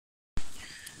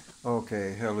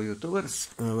Okay, hello YouTubers,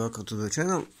 welcome to the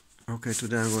channel. Okay,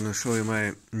 today I'm going to show you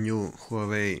my new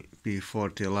Huawei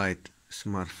p40 Lite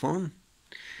smartphone,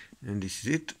 and this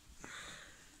is it.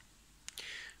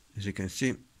 As you can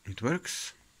see, it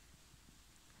works.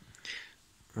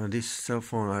 This cell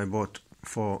phone I bought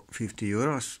for 50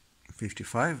 euros,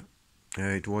 55.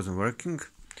 It wasn't working.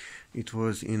 It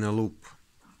was in a loop,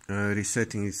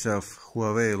 resetting itself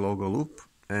Huawei logo loop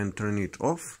and turn it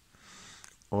off,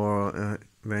 or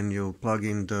when you plug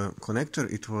in the connector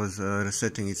it was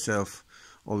resetting itself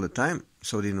all the time,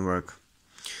 so it didn't work.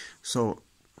 So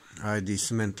I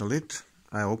dismantled it,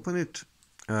 I opened it.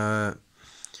 I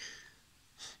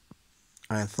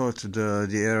thought the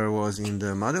error was in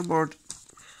the motherboard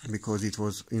because it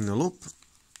was in a loop.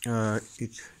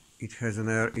 It had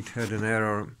an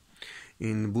error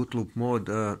in boot loop mode,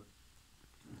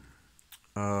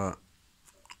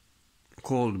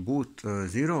 Coldboot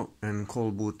 0 and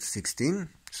Coldboot 16.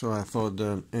 So I thought,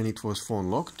 and it was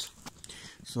phone locked.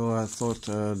 So I thought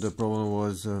the problem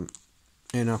was, and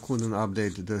I couldn't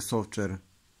update the software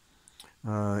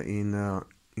in a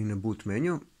boot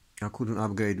menu. I couldn't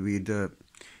upgrade with the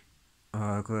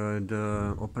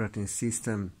operating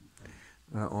system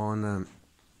on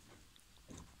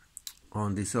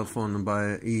the cell phone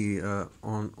by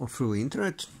through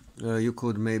internet. You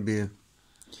could maybe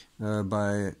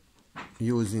by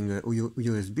using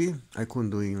USB. I couldn't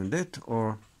do even that,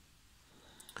 or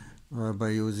by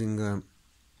using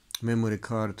memory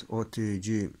card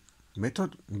OTG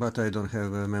method, but I don't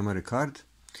have a memory card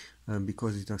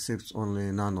because it accepts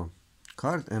only nano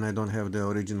card, and I don't have the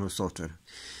original software.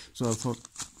 So I thought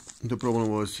the problem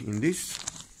was in this.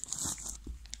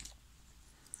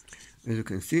 As you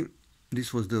can see,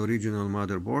 this was the original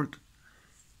motherboard.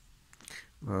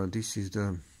 This is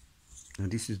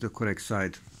the correct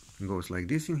side. It goes like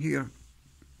this in here.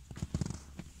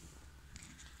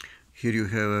 Here you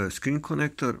have a screen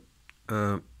connector,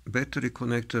 battery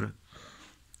connector,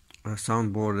 a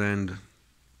soundboard,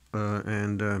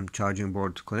 and charging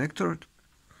board connector,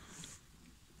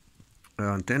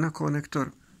 antenna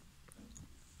connector.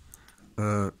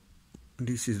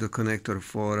 This is the connector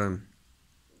for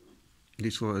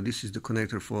this is the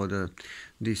connector for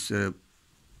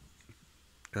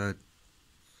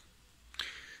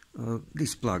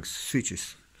these plugs,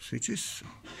 switches,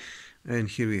 and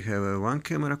here we have one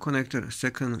camera connector,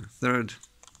 second, third,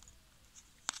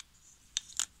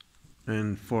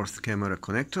 and fourth camera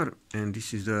connector, and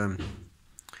this is the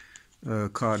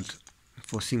card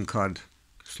for SIM card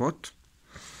slot.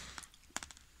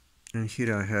 And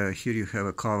here you have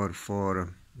a cover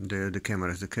for the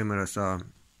cameras. The cameras are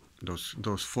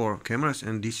those four cameras,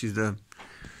 and this is the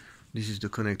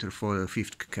connector for the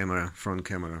fifth camera, front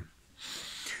camera.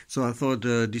 So I thought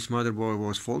this motherboard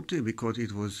was faulty because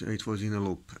it was in a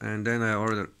loop, and then I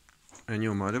ordered a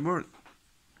new motherboard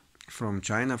from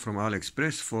China, from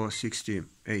AliExpress, for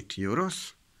 68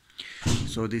 euros.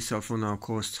 So this cell phone now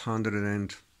costs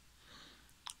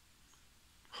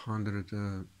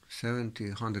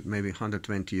 170, maybe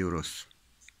 120 euros.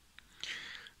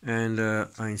 And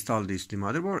I installed the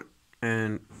motherboard,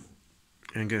 and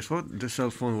guess what? The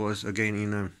cell phone was again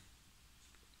in a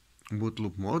boot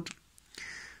loop mode.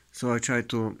 So I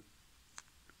tried with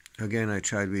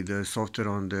the software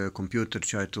on the computer,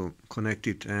 tried to connect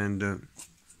it and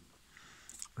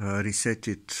reset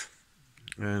it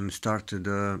and started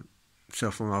the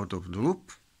cell phone out of the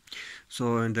loop.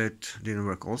 So, and that didn't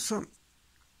work also.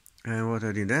 And what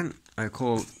I did then, I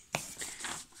called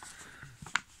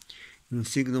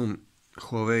Insignum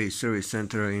Huawei service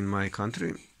center in my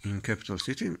country, in capital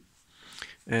city,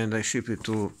 and I shipped it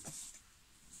to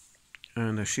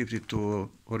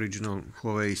original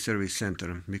Huawei service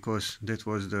center, because that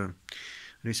was the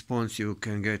response you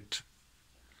can get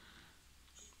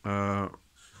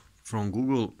from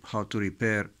Google how to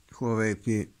repair Huawei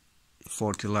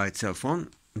p40 Lite cell phone.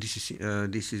 This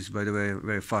is by the way a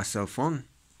very fast cell phone.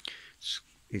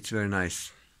 It's very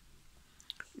nice.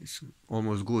 It's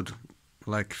almost good,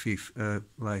 like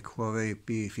Huawei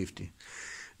p40.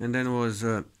 And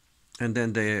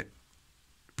then they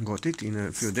got it in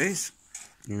a few days,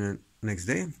 in the next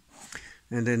day,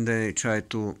 and then they tried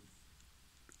to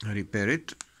repair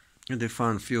it, and they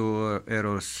found few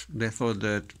errors. They thought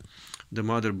that the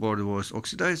motherboard was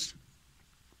oxidized,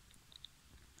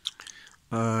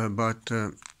 and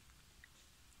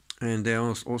they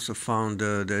also found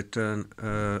that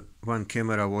one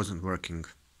camera wasn't working.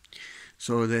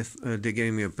 So they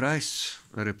gave me a price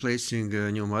replacing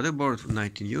a new motherboard,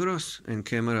 19 euros, and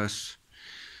cameras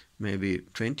maybe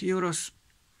 20 euros.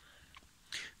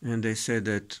 And they said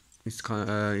that it's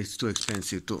too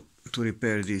expensive to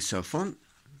repair this cell phone.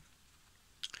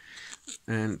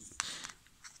 And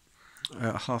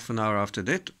half an hour after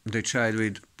that, they tried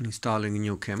with installing a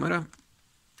new camera.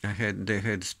 They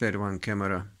had spare one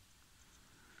camera,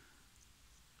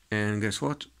 and guess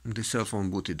what? The cell phone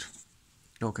booted.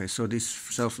 Okay, so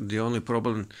the only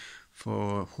problem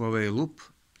for Huawei Loop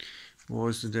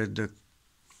was that the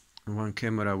one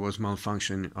camera was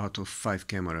malfunctioning out of 5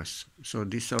 cameras. So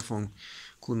this cell phone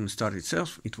couldn't start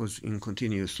itself. It was in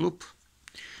continuous loop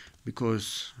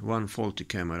because one faulty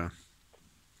camera.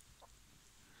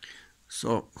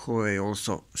 So Huawei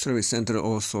service center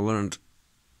also learned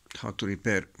how to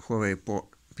repair Huawei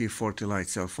p40 Lite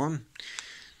cell phone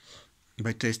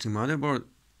by testing motherboard,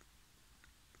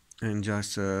 and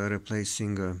just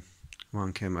replacing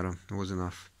one camera was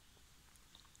enough.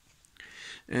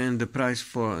 And the price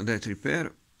for that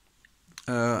repair,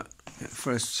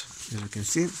 first, as you can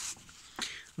see,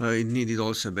 it needed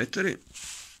also a battery.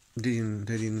 They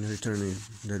didn't return me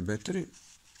that battery.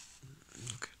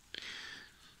 Okay.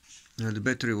 The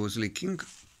battery was leaking.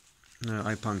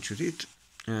 I punctured it,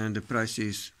 and the price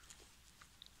is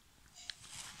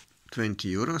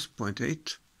 20 euros,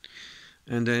 0.8.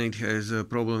 And then it has a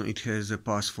problem. It has a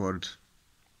password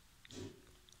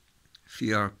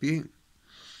p40,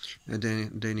 and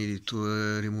then they needed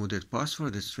to remove that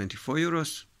password. That's 24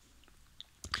 euros.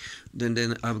 Then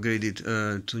upgraded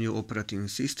to new operating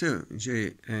system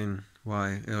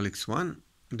JNY-LX1.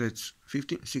 That's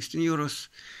 16 euros,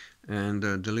 and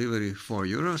delivery 4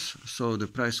 euros. So the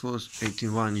price was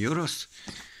 81 euros,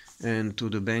 and to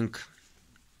the bank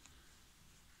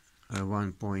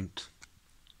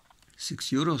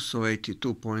 1.6 euros. So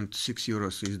 82.6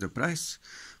 euros is the price,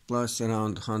 plus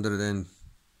around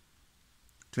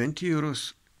 120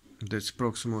 euros. That's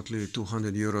approximately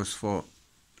 200 euros for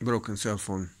broken cell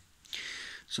phone.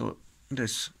 So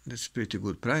that's pretty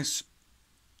good price,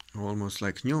 almost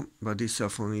like new. But this cell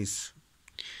phone is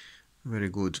very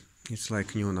good. It's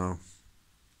like new now.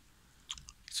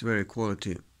 It's very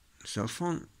quality cell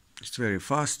phone. It's very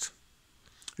fast.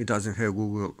 It doesn't have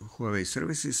Google Huawei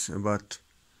services, but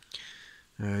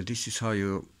this is how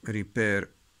you repair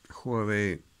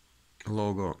Huawei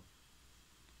logo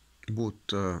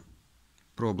boot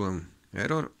problem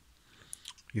error.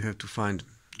 You have to find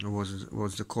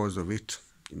what's the cause of it.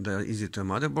 Is it a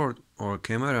motherboard or a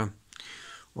camera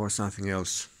or something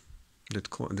else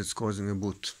that's causing a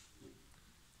boot?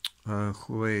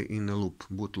 Huawei in a loop,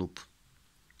 boot loop.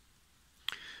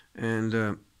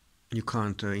 And you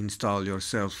can't install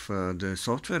yourself the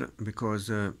software because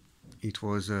it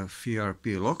was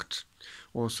p40 locked.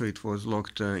 Also, it was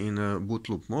locked in a boot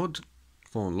loop mode,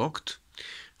 phone locked.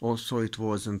 Also, it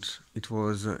was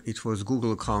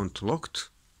Google account locked.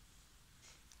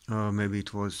 Maybe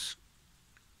it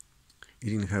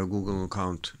didn't have Google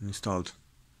account installed.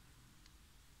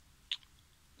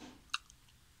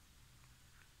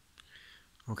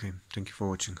 Okay, thank you for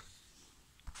watching.